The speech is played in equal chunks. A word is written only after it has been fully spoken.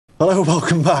Hello,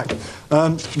 welcome back.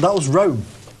 That was Roam,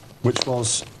 which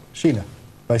was Sheena,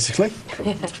 basically.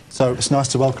 So it's nice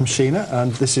to welcome Sheena,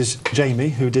 and this is Jamie,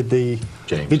 who did the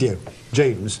video.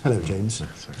 James. Hello, James.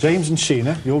 James and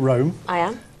Sheena, you're Roam. I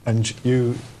am. And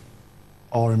you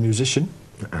are a musician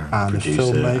and a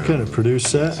filmmaker and a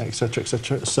producer, etc.,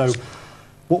 etc. So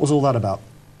what was all that about?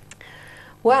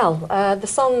 Well, the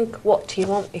song What Do You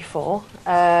Want Me For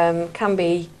can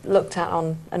be looked at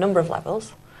on a number of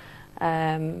levels.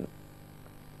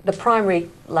 The primary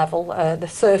level, the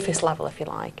surface level if you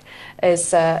like,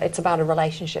 is it's about a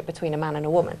relationship between a man and a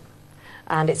woman.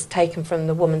 And it's taken from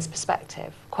the woman's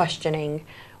perspective, questioning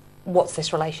what's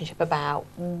this relationship about,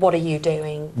 what are you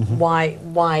doing, why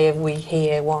are we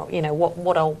here,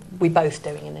 what are we both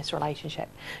doing in this relationship?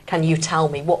 Can you tell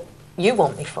me what you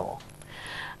want me for?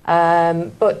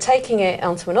 But taking it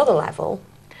onto another level,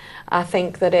 I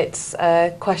think that it's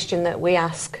a question that we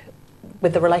ask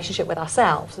with the relationship with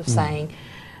ourselves, of saying,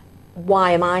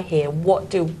 why am I here? What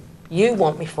do you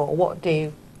want me for? What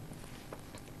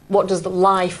does the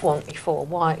life want me for?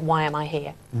 Why am I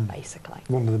here, basically?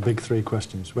 One of the big three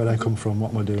questions. Where do I come from,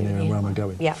 what am I doing here, and where am I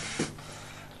going? Yeah.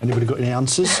 Anybody got any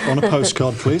answers? On a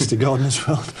postcard, please, to Gardiner's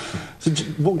World. So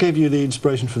what gave you the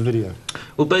inspiration for the video?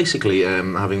 Well, basically,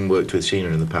 having worked with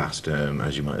Sheena in the past,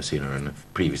 as you might have seen her in a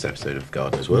previous episode of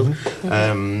Gardiner's World,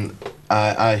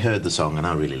 I heard the song and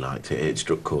I really liked it. It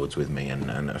struck chords with me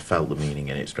and I felt the meaning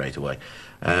in it straight away.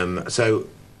 So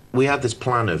we had this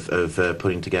plan of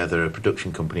putting together a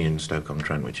production company in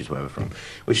Stoke-on-Trent, which is where we're from,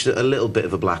 which is a little bit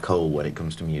of a black hole when it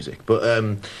comes to music. But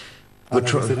and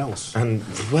everything else. And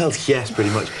well, yes,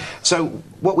 pretty much. So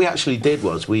what we actually did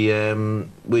was we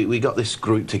got this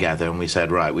group together and we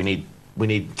said, right, we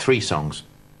need 3 songs.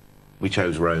 We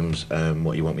chose Roam's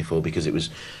What You Want Me For because it was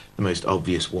the most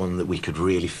obvious one that we could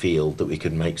really feel that we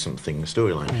could make something a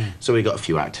storyline. So we got a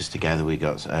few actors together. We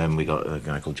got a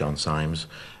guy called John Symes.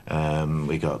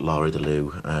 We got Laura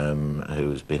DeLue,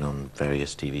 who's been on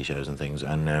various TV shows and things,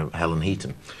 and Helen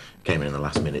Heaton came in the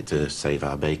last minute to save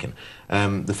our bacon.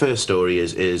 The first story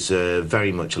is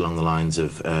very much along the lines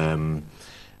of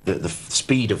the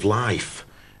speed of life.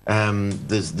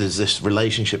 There's this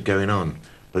relationship going on,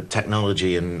 but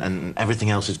technology and everything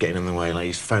else is getting in the way. Like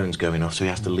his phone's going off, so he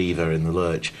has to leave her in the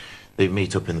lurch. They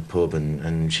meet up in the pub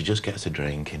and she just gets a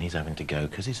drink and he's having to go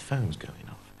because his phone's going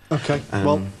off. Okay,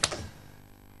 well,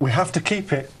 we have to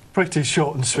keep it pretty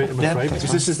short and sweet, I'm afraid,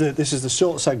 because this is the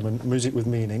short segment, Music with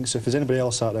Meaning. So if there's anybody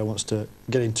else out there who wants to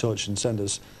get in touch and send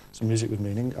us some music with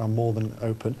meaning, I'm more than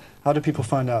open. How do people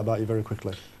find out about you very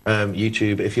quickly?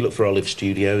 YouTube, if you look for Olive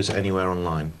Studios, anywhere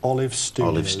online. Olive Studios.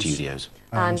 Olive Studios.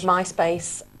 And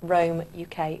MySpace, Roam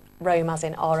UK, Roam as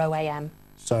in R-O-A-M.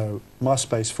 So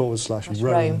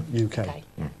MySpace/Roam UK.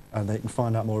 And they can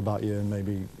find out more about you and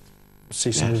maybe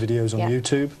see some of the videos on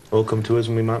YouTube. Or come to us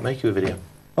and we might make you a video.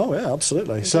 Oh yeah,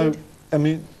 absolutely. Indeed. So, I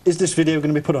mean, is this video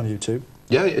going to be put on YouTube?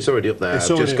 Yeah, it's already up there. I've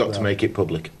just got to make it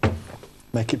public.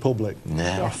 Make it public?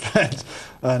 Yeah.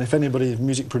 And if anybody,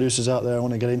 music producers out there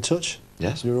want to get in touch,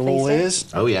 yes, you're all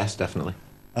ears. Oh yes, definitely.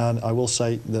 And I will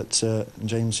say that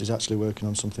James is actually working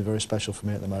on something very special for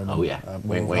me at the moment. Oh yeah,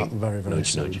 wink, very, very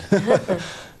soon. Nudge.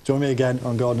 Join me again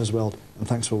on Gardiner's World, and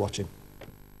thanks for watching.